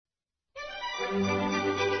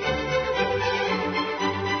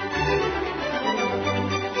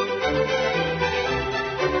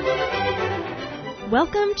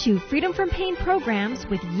Welcome to Freedom from Pain Programs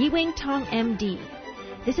with Yi-Wing Tong, MD.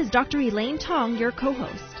 This is Dr. Elaine Tong, your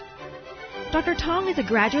co-host. Dr. Tong is a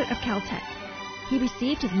graduate of Caltech. He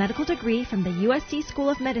received his medical degree from the USC School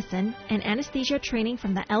of Medicine and anesthesia training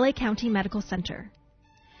from the LA County Medical Center.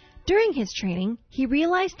 During his training, he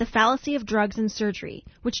realized the fallacy of drugs and surgery,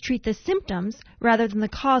 which treat the symptoms rather than the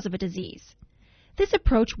cause of a disease. This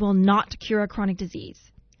approach will not cure a chronic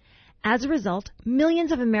disease. As a result,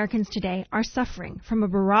 millions of Americans today are suffering from a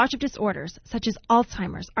barrage of disorders such as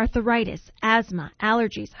Alzheimer's, arthritis, asthma,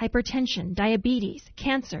 allergies, hypertension, diabetes,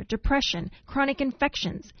 cancer, depression, chronic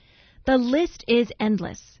infections. The list is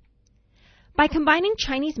endless. By combining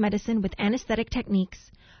Chinese medicine with anesthetic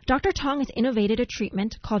techniques, Dr. Tong has innovated a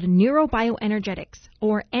treatment called neurobioenergetics,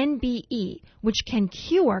 or NBE, which can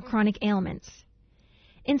cure chronic ailments.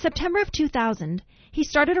 In September of 2000, he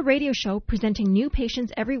started a radio show presenting new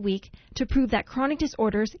patients every week to prove that chronic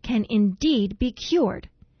disorders can indeed be cured.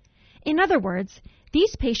 In other words,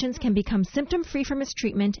 these patients can become symptom-free from his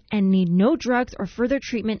treatment and need no drugs or further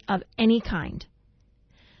treatment of any kind.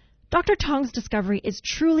 Dr. Tong's discovery is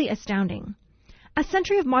truly astounding. A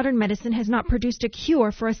century of modern medicine has not produced a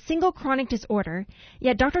cure for a single chronic disorder,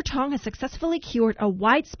 yet Dr. Tong has successfully cured a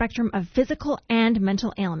wide spectrum of physical and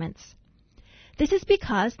mental ailments. This is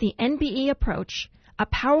because the NBE approach, a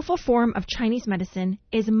powerful form of Chinese medicine,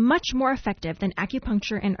 is much more effective than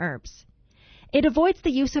acupuncture and herbs. It avoids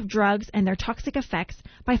the use of drugs and their toxic effects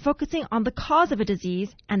by focusing on the cause of a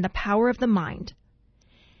disease and the power of the mind.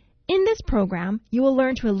 In this program, you will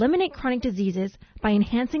learn to eliminate chronic diseases by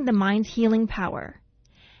enhancing the mind's healing power.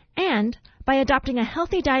 And by adopting a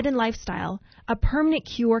healthy diet and lifestyle, a permanent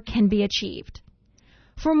cure can be achieved.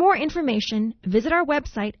 For more information, visit our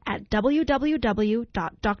website at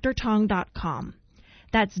www.drtong.com.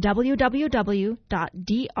 That's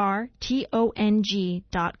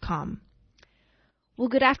www.drtong.com. Well,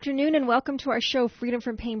 good afternoon and welcome to our show, Freedom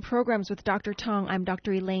from Pain Programs with Dr. Tong. I'm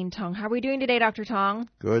Dr. Elaine Tong. How are we doing today, Dr. Tong?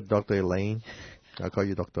 Good, Dr. Elaine. I'll call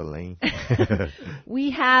you Dr. Elaine.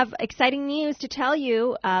 We have exciting news to tell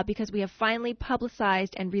you because we have finally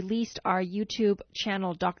publicized and released our YouTube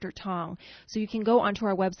channel, Dr. Tong. So you can go onto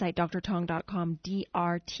our website, drtong.com,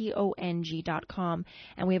 drtong.com,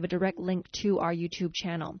 and we have a direct link to our YouTube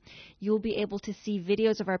channel. You'll be able to see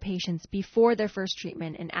videos of our patients before their first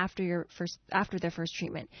treatment and after their first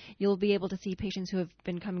treatment. You'll be able to see patients who have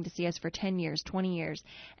been coming to see us for 10 years, 20 years,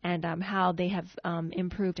 and how they have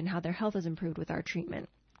improved and how their health has improved with our treatment.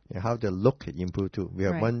 Yeah, how the look improved too. We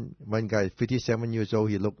have one guy, 57 years old.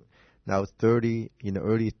 He looked now 30, in the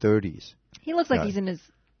early 30s. He looks like he's in his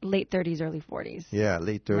late 30s, early 40s. Yeah,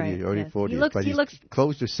 late 30s, early 40s. He looks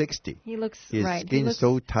close to 60. He looks His skin is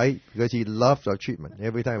so tight because he loves our treatment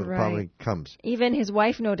every time it probably comes. Even his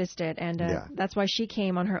wife noticed it, and that's why she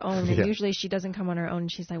came on her own. And usually she doesn't come on her own.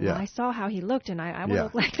 She's like, well, I saw how he looked, and I want to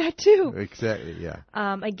look like that too. Exactly, yeah.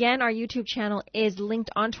 Again, our YouTube channel is linked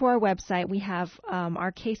onto our website. We have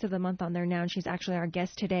our case of the month on there now, and she's actually our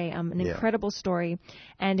guest today. An incredible story.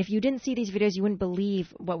 And if you didn't see these videos, you wouldn't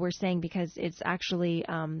believe what we're saying because it's actually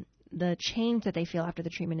the change that they feel after the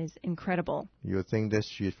treatment is incredible. You think that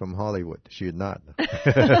she's from Hollywood. She's not.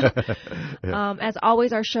 As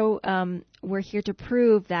always, our show, we're here to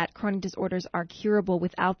prove that chronic disorders are curable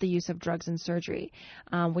without the use of drugs and surgery,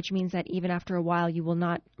 which means that even after a while, you will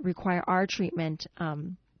not require our treatment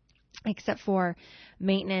except for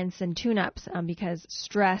maintenance and tune-ups because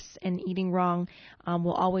stress and eating wrong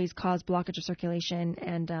will always cause blockage of circulation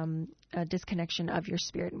and a disconnection of your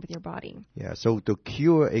spirit with your body. Yeah, so to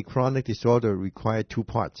cure a chronic disorder requires two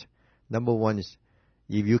parts. Number one is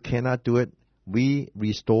if you cannot do it, we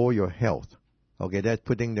restore your health. Okay, that's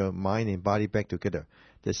putting the mind and body back together.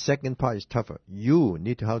 The second part is tougher. You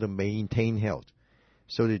need to have to maintain health.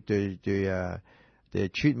 So the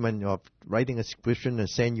treatment of writing a prescription and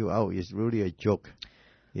send you out is really a joke.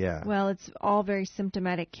 Yeah. Well, it's all very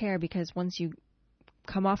symptomatic care because once you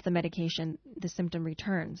come off the medication, the symptom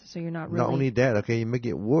returns. So you're not really... Not only that, okay, you make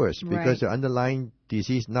it worse because the underlying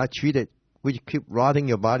disease not treated, which keep rotting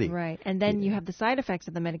your body. Right. And then you have the side effects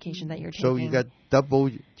of the medication that you're taking. So you got double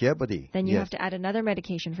jeopardy. Then you have to add another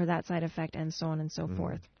medication for that side effect and so on and so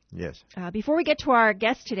forth. Yes. Before we get to our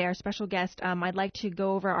guest today, our special guest, I'd like to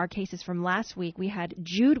go over our cases from last week. We had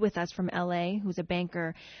Jude with us from L.A., who's a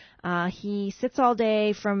banker. He sits all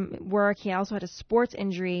day from work. He also had a sports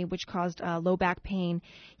injury, which caused low back pain.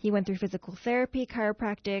 He went through physical therapy,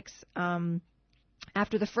 chiropractics.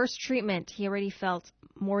 After the first treatment, he already felt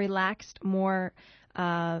more relaxed, more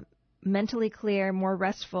mentally clear, more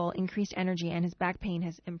restful, increased energy, and his back pain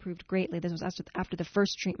has improved greatly. This was after the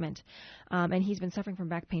first treatment. And he's been suffering from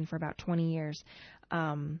back pain for about 20 years.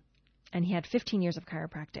 And he had 15 years of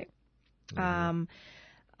chiropractic.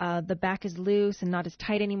 The back is loose and not as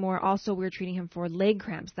tight anymore. Also, we're treating him for leg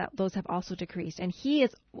cramps. Those have also decreased. And he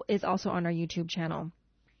is also on our YouTube channel.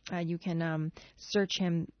 You can search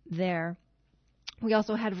him there. We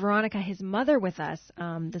also had Veronica, his mother, with us.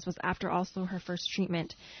 This was after also her first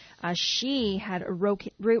treatment. She had a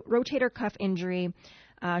rotator cuff injury.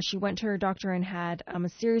 She went to her doctor and had a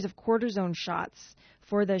series of cortisone shots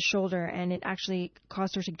for the shoulder, and it actually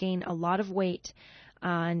caused her to gain a lot of weight.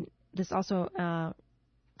 And this also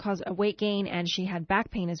caused a weight gain, and she had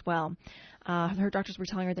back pain as well. Her doctors were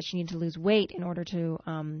telling her that she needed to lose weight in order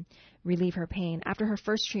to relieve her pain. After her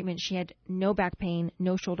first treatment, she had no back pain,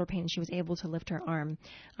 no shoulder pain, and she was able to lift her arm.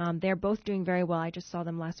 They're both doing very well. I just saw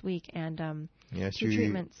them last week, and two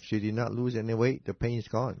treatments. She did not lose any weight. The pain is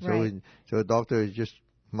gone. Right. So the doctor is just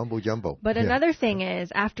mumbo jumbo. But another thing is,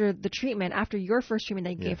 after the treatment, after your first treatment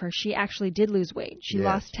that you gave her, she actually did lose weight. She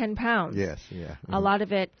lost 10 pounds. Yes, yeah. A lot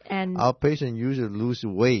of it. And our patients usually lose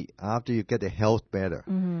weight after you get the health better.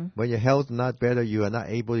 When your health not better, you are not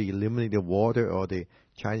able to eliminate the water or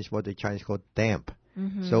what the Chinese call damp.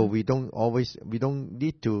 So we don't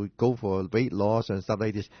need to go for weight loss and stuff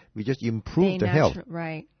like this. We just improve the health.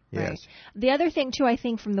 Right. Yes. Right. The other thing, too, I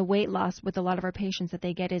think from the weight loss with a lot of our patients that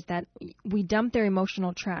they get is that we dump their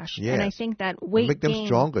emotional trash. Yes. And I think that weight make them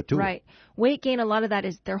stronger, too. Right. Weight gain, a lot of that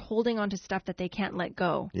is they're holding on to stuff that they can't let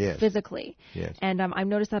go physically. Yes. And I've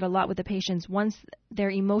noticed that a lot with the patients. Once they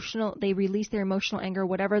release their emotional anger,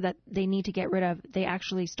 whatever that they need to get rid of, they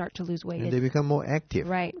actually start to lose weight. And they become more active.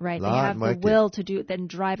 Right. They have the will to do, then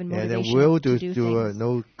drive and motivation and the will to do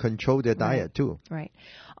things. Control their diet, too. Right.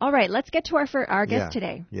 All right. Let's get to our guest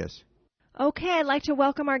today. Yes. Okay, I'd like to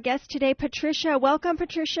welcome our guest today, Patricia. Welcome,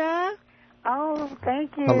 Patricia. Oh,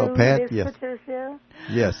 thank you. Hello, Pat. Yes. Patricia.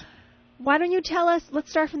 Yes. Why don't you tell us, let's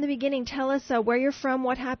start from the beginning. Tell us where you're from,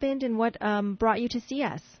 what happened, and what brought you to see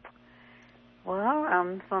us. Well,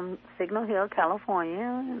 I'm from Signal Hill,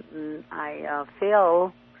 California. I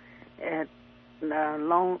fell I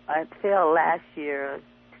fell last year,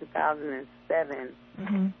 2007,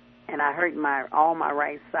 and I hurt all my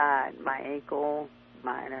right side, my ankle,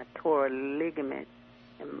 I tore a ligament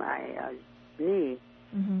in my knee.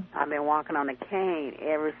 I've been walking on a cane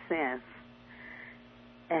ever since,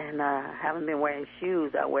 and haven't been wearing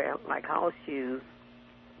shoes. I wear like house shoes,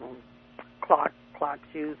 clock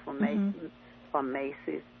shoes from Macy's,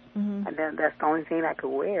 and then that's the only thing I could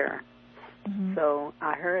wear. So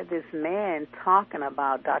I heard this man talking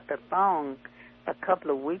about Dr. Thong a couple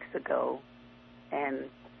of weeks ago, and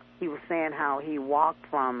he was saying how he walked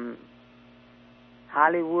from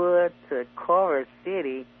Hollywood to Culver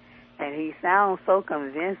City, and he sounds so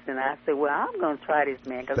convincing. I said, well, I'm going to try this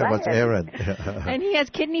man. That was Aaron. And he has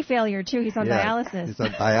kidney failure, too. He's on dialysis. He's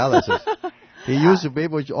on dialysis. He used to be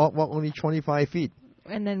able to walk only 25 feet.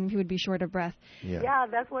 And then he would be short of breath. Yeah,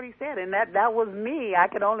 that's what he said. And that was me. I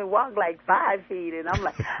could only walk like 5 feet, and I'm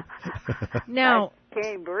like, now, I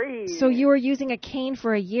can't breathe. So you were using a cane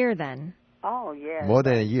for a year then? Oh, yes. More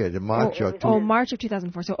than a year. March of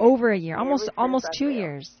 2004. So over a year. Almost 2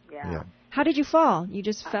 years. Yeah. How did you fall? You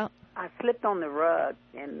just fell? I slipped on the rug,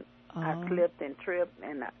 and I slipped and tripped,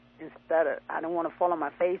 and I didn't want to fall on my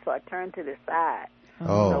face, so I turned to the side.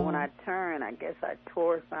 So when I turned, I guess I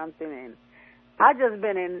tore something, and I've just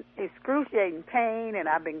been in excruciating pain, and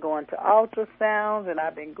I've been going to ultrasounds, and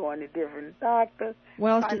I've been going to different doctors,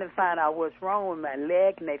 trying to find out what's wrong with my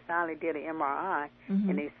leg, and they finally did an MRI,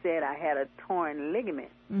 and they said I had a torn ligament.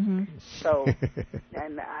 So,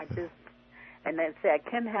 and they said I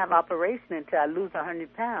couldn't have operation until I lose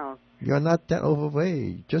 100 pounds. You're not that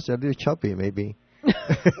overweight, just a little chubby, maybe. Well,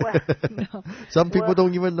 no. Some people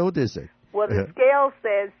don't even notice it. Well, the scale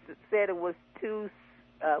said it was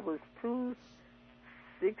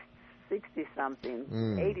 260 something,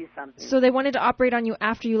 80 something. So they wanted to operate on you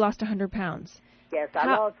after you lost 100 pounds. Yes, I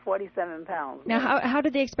lost 47 pounds. Now, how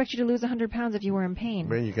did they expect you to lose 100 pounds if you were in pain?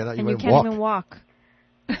 Man, you cannot and you even can't walk. even walk.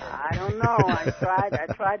 I don't know. I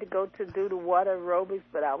tried to go to do the water aerobics,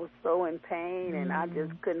 but I was so in pain, and I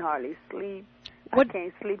just couldn't hardly sleep. I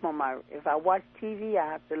can't sleep on if I watch TV, I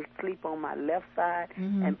have to sleep on my left side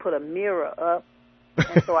and put a mirror up,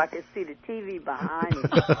 and so I can see the TV behind me.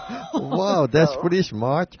 Wow, that's pretty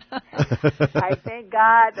smart. I thank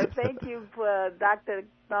God. Thank you for Dr.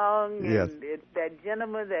 Thong and that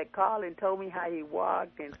gentleman that called and told me how he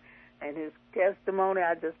walked and his testimony.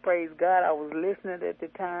 I just praise God. I was listening at the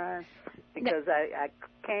time, because I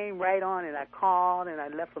came right on and I called and I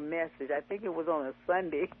left a message. I think it was on a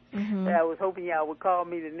Sunday. That I was hoping y'all would call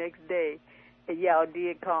me the next day. And y'all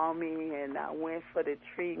did call me, and I went for the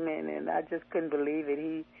treatment, and I just couldn't believe it.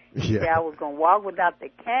 He said I was going to walk without the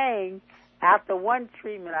cane. After one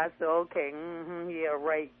treatment, I said, okay, yeah,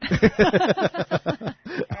 right.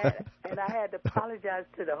 and I had to apologize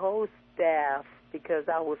to the whole staff because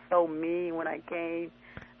I was so mean when I came.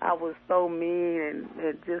 I was so mean,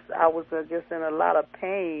 and I was just in a lot of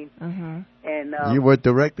pain. And you were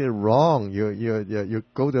directed wrong. You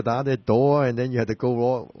go to the other door, and then you had to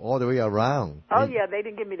go all the way around. Oh yeah, they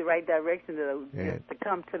didn't give me the right direction to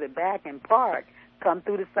come to the back and park. Come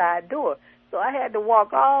through the side door. So I had to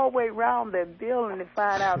walk all the way around the building to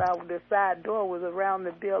find out the side door was around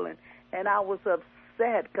the building, and I was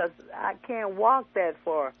upset because I can't walk that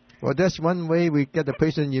far. Well, that's one way we get the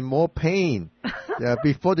patient in more pain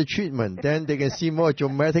before the treatment. Then they can see more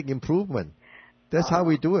dramatic improvement. That's how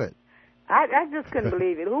we do it. I just couldn't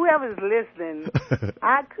believe it. Whoever's listening,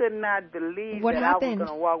 I could not believe what that happened? I was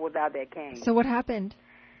going to walk without that cane. So what happened?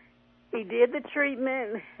 He did the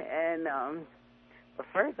treatment, and but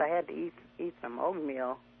first I had to eat some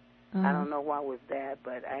oatmeal. I don't know why it was that,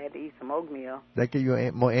 but I had to eat some oatmeal. That give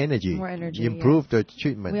you more energy. More energy, Improve the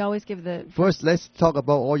treatment. We always give the... First, let's talk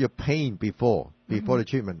about all your pain before the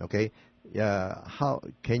treatment, okay? How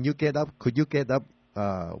can you get up? Could you get up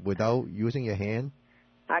without using your hand?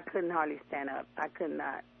 I couldn't hardly stand up. I could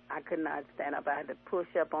not stand up. I had to push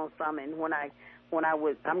up on something. When I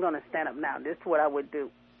would, I'm going to stand up now. This is what I would do.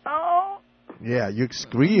 Oh! Yeah, you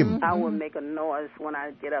scream. I would make a noise when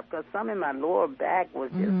I get up because something in my lower back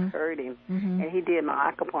was just hurting. And he did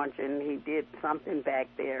my acupuncture, and he did something back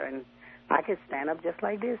there, and I could stand up just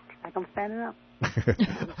like this, like I'm standing up.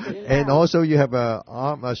 And also you have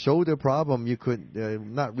a shoulder problem. You could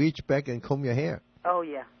not reach back and comb your hair. Oh,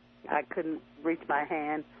 yeah. I couldn't reach my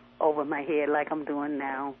hand over my head like I'm doing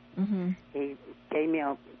now. He gave me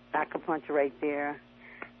an acupuncture right there.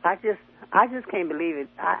 I just can't believe it.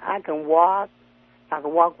 I can walk. I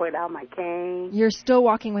can walk without my cane. You're still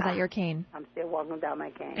walking without your cane. I'm still walking without my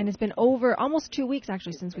cane. And it's been over almost 2 weeks,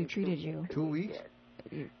 actually, since we've treated you. 2 weeks?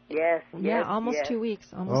 Yes. Yeah, almost 2 weeks.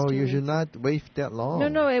 Almost 2 you weeks. should not wait that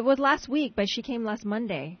long. No, it was last week, but she came last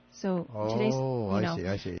Monday. So today's,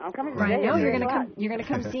 I see. I'm coming right today. now. You're gonna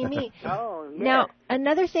come see me. Oh, yes. Now,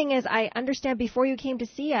 another thing is, I understand before you came to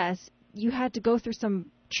see us, you had to go through some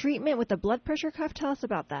treatment with the blood pressure cuff. Tell us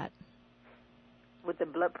about that. With the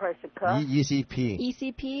blood pressure cuff? ECP.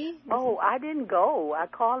 ECP? Oh, I didn't go. I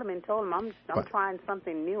called him and told him I'm trying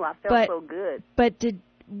something new. I felt so good. But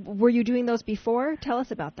were you doing those before? Tell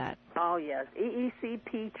us about that. Oh, yes.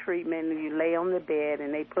 ECP treatment, you lay on the bed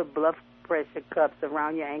and they put blood pressure cups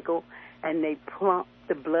around your ankle and they pump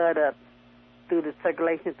the blood up through the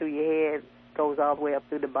circulation through your head, goes all the way up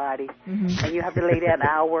through the body. And you have to lay there an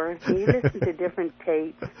hour. And you listen to different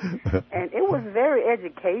tapes. And it was very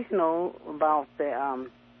educational about the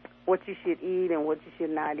what you should eat and what you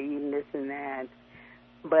should not eat and this and that.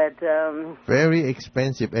 But very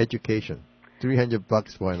expensive education.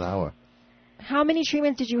 $300 for an hour. How many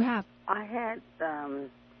treatments did you have? I had,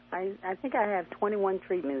 I think I have 21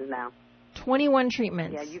 treatments now. 21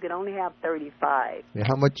 treatments? Yeah, you can only have 35.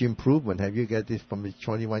 How much improvement have you got this from the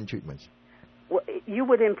 21 treatments? Well, you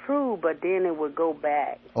would improve, but then it would go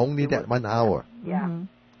back. Only that 1 hour? Yeah.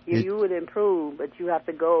 You would improve, but you have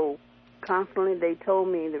to go constantly. They told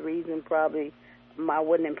me the reason probably I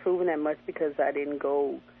wasn't improving that much because I didn't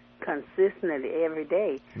go consistently every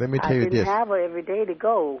day. Let me tell you this. I didn't have every day to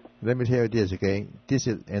go. Let me tell you this, okay? This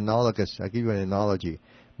is analogous. I'll give you an analogy.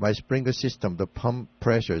 My sprinkler system, the pump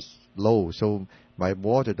pressure is low, so my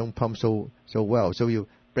water don't pump so well. So you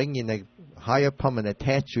bring in a higher pump and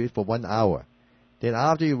attach to it for 1 hour. Then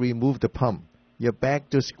after you remove the pump, you're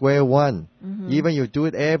back to square one. Even you do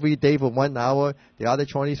it every day for 1 hour, the other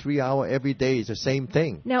 23 hours every day is the same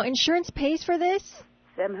thing. Now, insurance pays for this?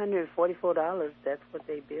 $744, that's what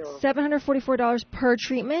they bill. $744 per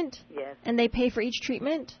treatment? Yes. And they pay for each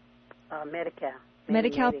treatment? Medi-Cal.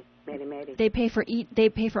 Medi-Cal? Medi-Medi. They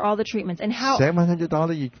pay for all the treatments. And how?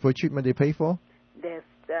 $700 for treatment they pay for?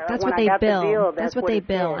 That's what they bill. That's what they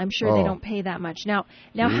bill. I'm sure they don't pay that much. Now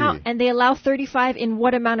how? And they allow 35 in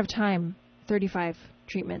what amount of time? 35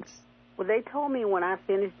 treatments. Well, they told me when I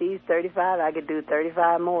finished these 35, I could do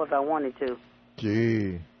 35 more if I wanted to.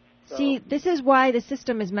 Gee. See, this is why the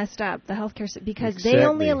system is messed up, the healthcare system, because they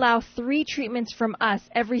only allow 3 treatments from us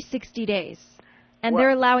every 60 days. And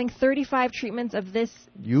they're allowing 35 treatments of this.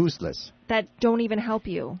 Useless. That don't even help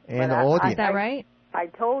you. And is that right? I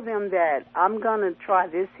told them that I'm going to try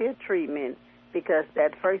this here treatment because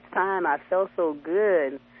that first time I felt so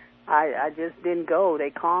good. I just didn't go. They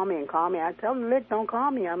call me. I tell them, look, don't call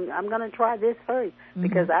me. I'm going to try this first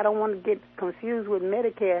because I don't want to get confused with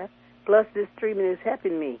Medicare. Plus, this treatment is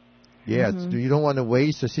helping me. Yes, you don't want to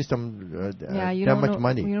waste the system that much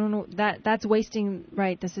money. You don't know that's wasting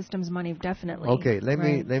the system's money, definitely. Okay, let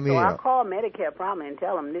me. So I'll call Medicare probably and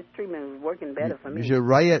tell them this treatment is working better for me. You should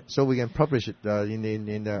write it so we can publish it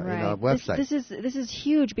in our website. This is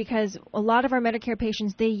huge because a lot of our Medicare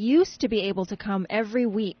patients, they used to be able to come every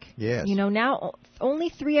week. Yes. Now only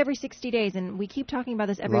 3 every 60 days, and we keep talking about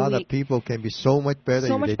this every week. A lot of people can be so much better.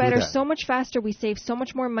 So much better, so much faster. We save so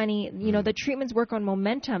much more money. The treatments work on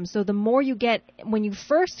momentum. So the more you get when you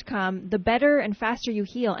first come, the better and faster you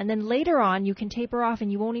heal. And then later on, you can taper off and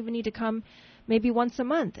you won't even need to come maybe once a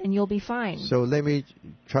month and you'll be fine. So let me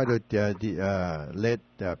try to let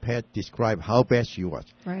Pat describe how bad she was.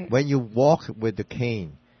 Right. When you walk with the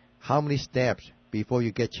cane, how many steps before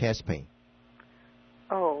you get chest pain?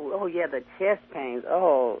 Oh yeah, the chest pains.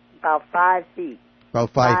 Oh, about 5 feet.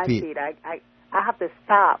 About 5 feet. I have to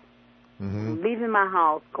stop. Leaving my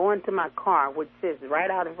house, going to my car, which sits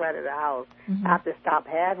right out in front of the house. I have to stop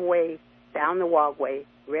halfway down the walkway,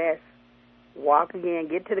 rest, walk again,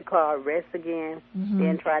 get to the car, rest again,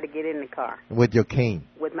 then try to get in the car. With your cane?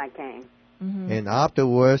 With my cane. And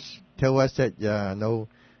afterwards, tell us that no.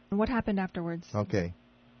 What happened afterwards? Okay.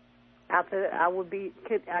 After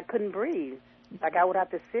I couldn't breathe. Like I would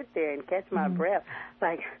have to sit there and catch my breath.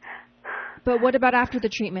 But what about after the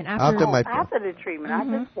treatment? After the treatment, I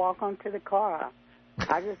just walk onto the car.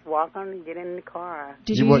 I just walk on and get in the car.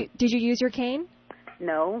 Did you use your cane?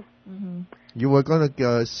 No. You were going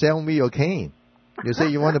to sell me your cane. You say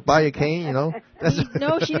you want to buy a cane, No,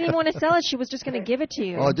 she didn't want to sell it. She was just going to give it to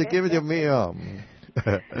you. Oh, to give it to me.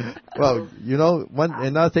 Well,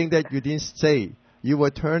 another thing that you didn't say, you were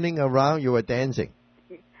turning around, you were dancing.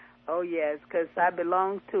 Oh, yes, because I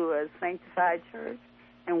belong to a sanctified church.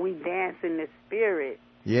 And we dance in the spirit.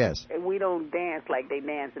 Yes. And we don't dance like they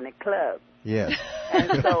dance in the club. Yes.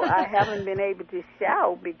 And so I haven't been able to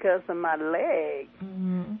shout because of my leg.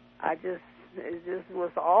 It just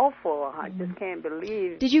was awful. I just can't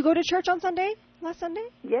believe. Did you go to church on Sunday? Last Sunday?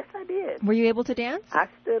 Yes, I did. Were you able to dance? I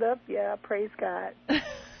stood up. Yeah, praise God.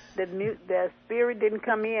 The spirit didn't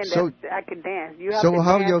come in. So I could dance. You have to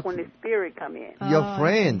dance when the spirit come in. Your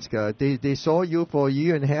friends, they saw you for a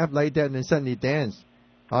year and a half like that and suddenly danced.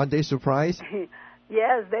 Aren't they surprised?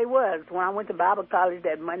 Yes, they was. When I went to Bible college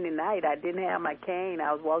that Monday night, I didn't have my cane.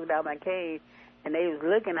 I was walking down my cane, and they was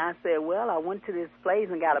looking. I said, well, I went to this place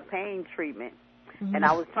and got a pain treatment. And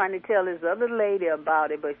I was trying to tell this other lady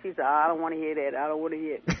about it, but she said, I don't want to hear that. I don't want to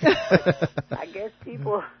hear it. I guess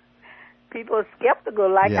people are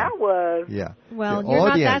skeptical like I was. Yeah. Well, you're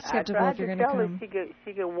not that skeptical if you're going to come. I tried to tell her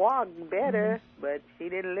she could walk better, but she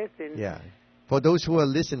didn't listen. Yeah. For those who are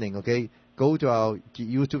listening, okay, go to our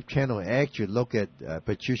YouTube channel and actually look at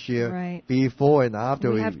Patricia before and after.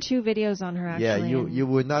 We have 2 videos on her, actually. Yeah, you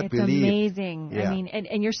would not believe. It's amazing. Yeah. I mean,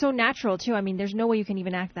 and you're so natural, too. I mean, there's no way you can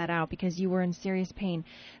even act that out because you were in serious pain.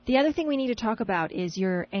 The other thing we need to talk about is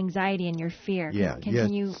your anxiety and your fear. Yeah,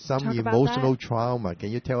 can you some talk about emotional that? trauma.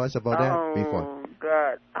 Can you tell us about that before? Oh,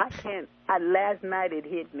 God. I can't. Last night it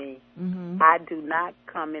hit me. I do not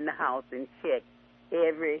come in the house and check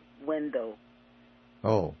every window.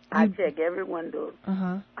 Oh. I check every window.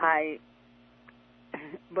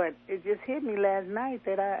 But it just hit me last night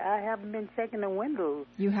that I haven't been checking the windows.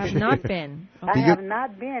 You have not been. Okay. I have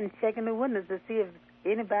not been checking the windows to see if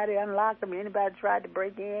anybody unlocked them, anybody tried to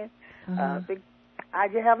break in. I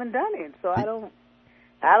just haven't done it, so I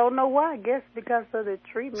don't know why. I guess because of the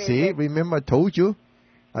treatment. See, remember I told you?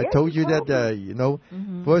 I told you that,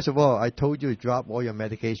 first of all, I told you to drop all your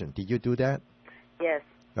medication. Did you do that? Yes.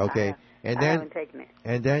 Okay. I haven't taken it.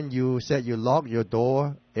 And then you said you lock your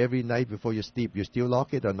door every night before you sleep. You still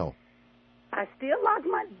lock it or no? I still lock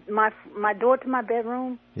my door to my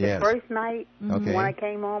bedroom. Yes. The first night when I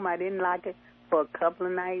came home, I didn't lock it for a couple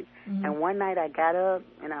of nights. And one night I got up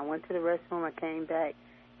and I went to the restroom. I came back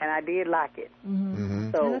and I did lock it.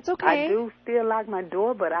 So that's okay. I do still lock my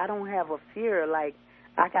door, but I don't have a fear like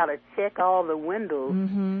I got to check all the windows.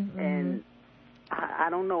 And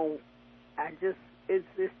I don't know.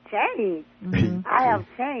 It's changed. I have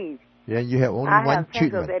changed. Yeah, you have only one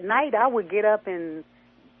treatment. At night, I would get up and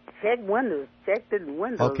check the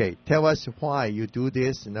windows. Okay, tell us why you do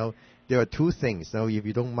this. There are 2 things. Now, if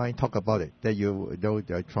you don't mind, talk about it. That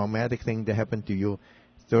the traumatic thing that happened to you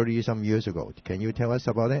 30-some years ago. Can you tell us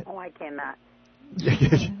about it? Oh, I cannot.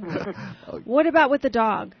 What about with the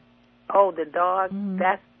dog? Oh, the dog,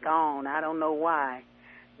 that's gone. I don't know why.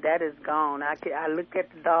 That is gone. I look at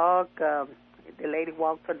the dog. The lady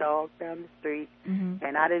walked her dog down the street,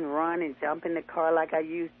 and I didn't run and jump in the car like I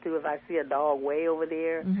used to. If I see a dog way over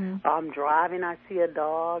there, or I'm driving, I see a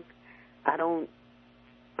dog, I don't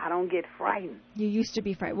get frightened. You used to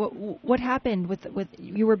be frightened. What happened with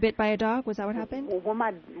you were bit by a dog? Was that what happened? Well,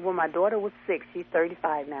 when my daughter was 6, she's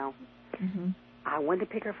 35 now. I went to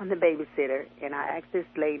pick her from the babysitter, and I asked this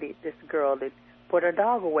girl to put her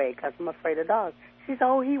dog away because I'm afraid of dogs. She said,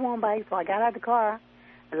 "Oh, he won't bite." So I got out of the car,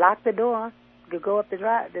 locked the door, to go up the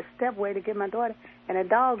stepway to get my daughter, and a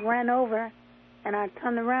dog ran over, and I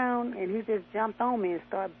turned around, and he just jumped on me and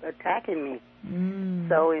started attacking me.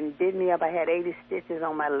 So, and bit me up. I had 80 stitches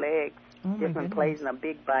on my legs, different places, and a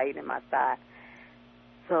big bite in my thigh.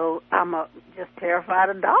 So I'm just terrified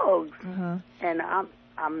of dogs, and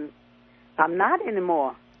I'm not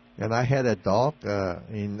anymore. And I had a dog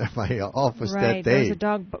in my office that day. Right, there was a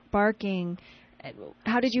dog barking.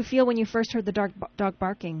 How did you feel when you first heard the dog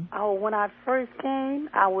barking? Oh, when I first came,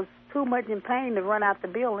 I was too much in pain to run out the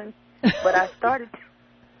building, but I started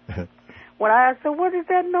to. When I said, "What is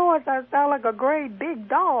that noise?" I sound like a great big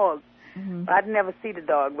dog. I'd never see the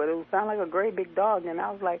dog, but it would sound like a great big dog, and I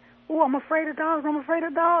was like, "Oh, I'm afraid of dogs. I'm afraid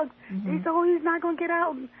of dogs." He said, "Oh, he's not gonna get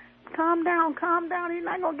out. Calm down. He's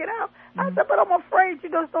not gonna get out." I said, "But I'm afraid. You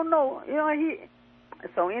just don't know."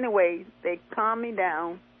 So anyway, they calmed me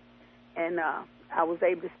down, and I was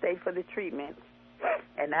able to stay for the treatment.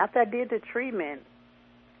 And after I did the treatment,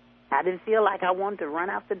 I didn't feel like I wanted to run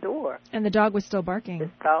out the door. And the dog was still barking. The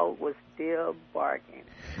dog was still barking.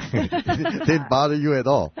 Didn't bother you at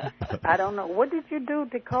all? I don't know. What did you do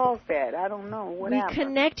to cause that? I don't know. What happened? We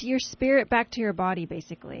connect your spirit back to your body,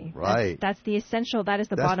 basically. Right. That's the essential. That is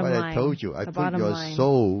the bottom line. That's what I told you. I put your line.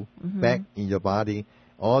 soul back in your body.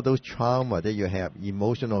 All those trauma that you have,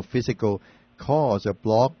 emotional, physical, cause a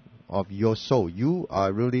block of your soul. You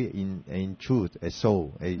are really, in truth, a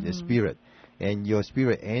soul, a spirit. And your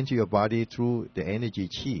spirit enters your body through the energy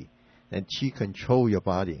chi. And chi control your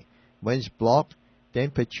body. When it's blocked,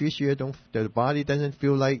 then Patricia, the body doesn't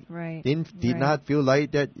feel like, did not feel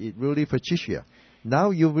like that it really Patricia.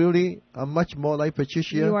 Now you really are much more like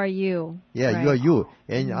Patricia. You are you. Yeah, you are you.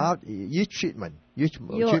 And each treatment.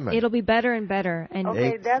 It'll be better and better. And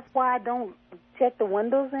okay, that's why I don't check the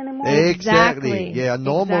windows anymore? Exactly. Yeah,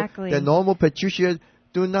 the normal Patricia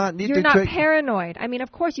do not need You're not paranoid. I mean,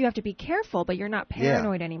 of course you have to be careful, but you're not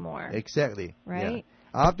paranoid anymore. Exactly. Right? Yeah.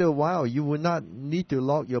 After a while, you will not need to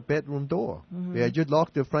lock your bedroom door. Yeah, just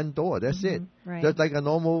lock the front door. That's it. Right. Just like a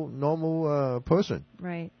normal person.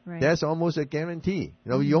 Right. That's almost a guarantee.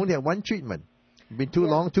 You only have one treatment. It's been too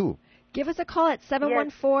long too. Give us a call at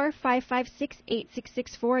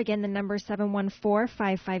 714-556-8664. Again, the number is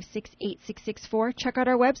 714-556-8664. Check out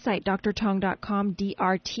our website, drtong.com,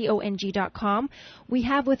 drtong.com. We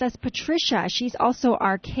have with us Patricia. She's also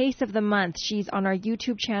our case of the month. She's on our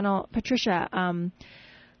YouTube channel. Patricia,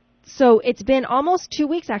 so it's been almost 2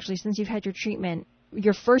 weeks, actually, since you've had your treatment,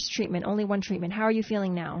 your first treatment, only one treatment. How are you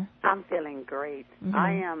feeling now? I'm feeling great.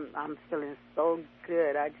 I'm feeling so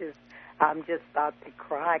good. I'm just about to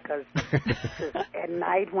cry because at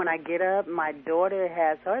night when I get up, my daughter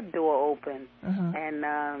has her door open, and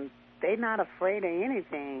they're not afraid of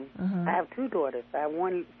anything. I have two daughters. I have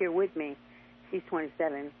one here with me. She's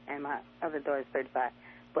 27, and my other daughter is 35.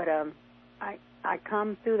 But I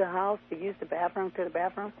come through the house to use the bathroom,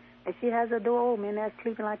 and she has her door open, and they're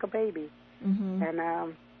sleeping like a baby. And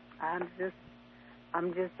I'm just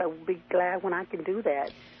so big glad when I can do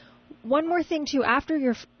that. One more thing, too. After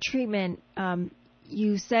your treatment,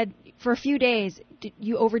 you said for a few days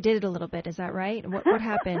you overdid it a little bit. Is that right? What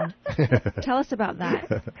happened? Tell us about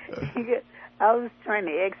that. I was trying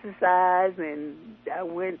to exercise, and I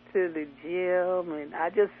went to the gym, and I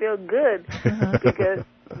just feel good because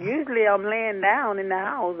usually I'm laying down in the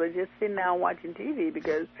house or just sitting down watching TV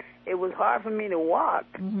because it was hard for me to walk,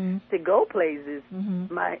 to go places.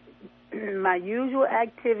 My usual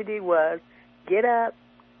activity was get up,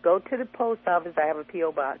 go to the post office. I have a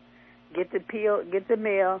P.O. box. Get the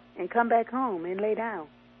mail, and come back home and lay down.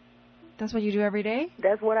 That's what you do every day?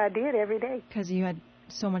 That's what I did every day. Because you had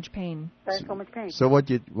so much pain. I had so much pain. So what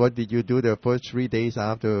did you do the first 3 days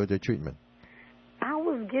after the treatment? I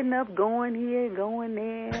was getting up, going here, going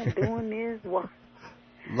there, doing this.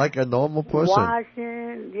 Like a normal person.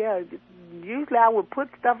 Washing, yeah. Usually I would put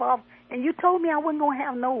stuff off. And you told me I wasn't going to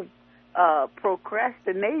have no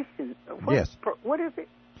procrastination. Yes. What is it?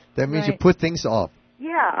 That means you put things off.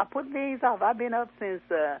 Yeah, I put things off. I've been up since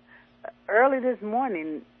early this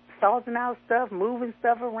morning, sorting out stuff, moving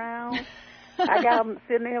stuff around. I got them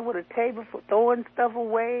sitting there with a table for throwing stuff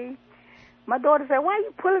away. my daughter said, "Why are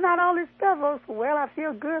you pulling out all this stuff?" I said, "Well, I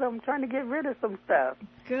feel good. I'm trying to get rid of some stuff."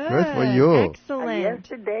 Good. Good for you. Excellent.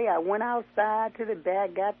 Yesterday, I went outside to the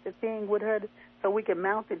back, got the thing with her so we could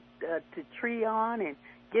mount the tree on and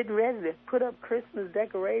getting ready to put up Christmas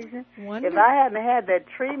decorations. Wonderful. If I hadn't had that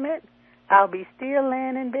treatment, I'll be still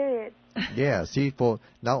laying in bed. Yeah, see, for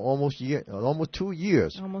now almost 2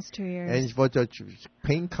 years. Almost 2 years. And was the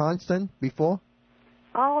pain constant before?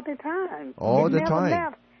 All the time. All it the never time.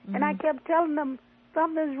 Left. Mm-hmm. And I kept telling them,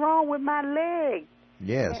 something's wrong with my leg.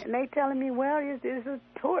 Yes. And they telling me, well, there's a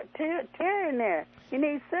tear in there. You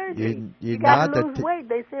need surgery. You got to lose weight.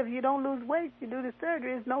 They said if you don't lose weight, you do the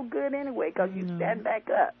surgery. It's no good anyway because you stand back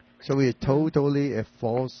up. So it's totally a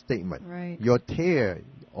false statement. Right. Your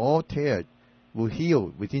all tear will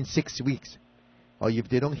heal within 6 weeks. Or if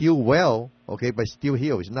they don't heal well, okay, but still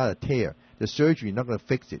heal, it's not a tear. The surgery is not going to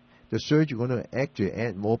fix it. The surgery is going to actually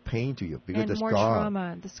add more pain to you because and the more scar.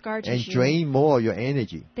 trauma, the scar tissue. And drain more of your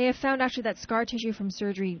energy. They have found actually that scar tissue from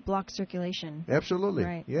surgery blocks circulation. Absolutely.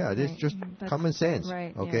 Right. Yeah, it's just common sense.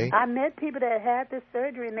 Right. Okay. Yeah. I met people that had this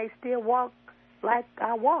surgery and they still walk like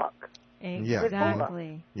I walk.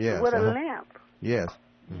 Exactly. Yes. With a limp. Yes.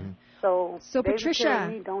 Mm-hmm. So Patricia,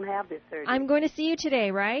 me don't have this surgery. I'm going to see you today,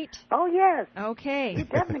 right? Oh, yes. Okay. You're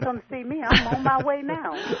definitely going to see me. I'm on my way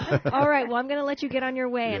now. All right. Well, I'm going to let you get on your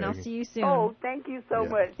way, and I'll see you soon. Oh, thank you so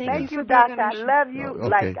much. Thank you, Doc. I love you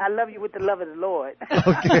like I love you with the love of the Lord.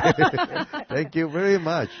 Okay. Thank you very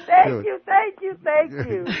much. Thank you.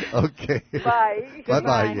 Okay. Bye.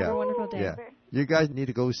 Bye-bye. Have a wonderful day. Yeah. You guys need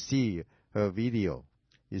to go see her video.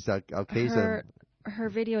 It's like our case her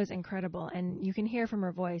video is incredible, and you can hear from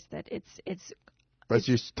her voice that it's. But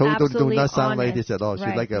she totally do not sound like this at all. Right.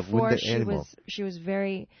 She's like a wounded animal. She was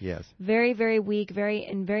very, yes, very, very weak,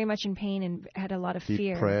 very much in pain, and had a lot of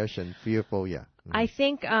fear. Depressed and fearful. Yeah. Mm-hmm. I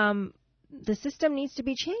think the system needs to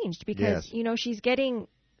be changed because she's getting.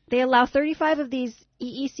 They allow 35 of these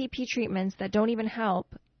EECP treatments that don't even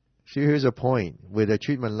help. See, here's a point. With a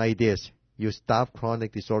treatment like this, you stop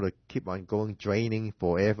chronic disorder, keep on going, draining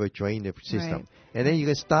forever, drain the system. Right. And then you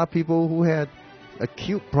can stop people who had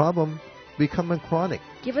acute problem becoming chronic.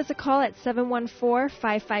 Give us a call at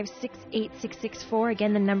 714-556-8664.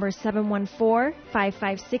 Again, the number is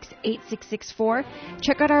 714-556-8664.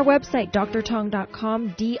 Check out our website,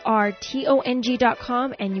 drtong.com,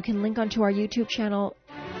 drtong.com, and you can link onto our YouTube channel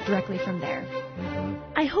directly from there.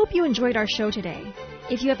 I hope you enjoyed our show today.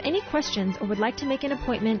 If you have any questions or would like to make an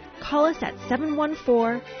appointment, call us at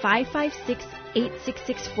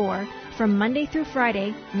 714-556-8664 from Monday through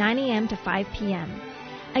Friday, 9 a.m. to 5 p.m.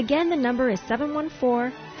 Again, the number is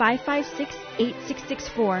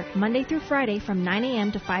 714-556-8664, Monday through Friday from 9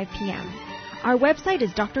 a.m. to 5 p.m. Our website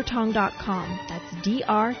is drtong.com. That's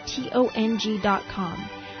drtong.com.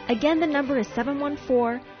 Again, the number is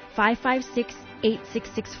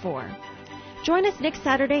 714-556-8664. Join us next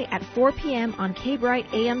Saturday at 4 p.m. on K-Bright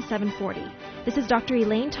AM 740. This is Dr.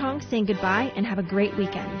 Elaine Tong saying goodbye and have a great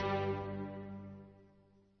weekend.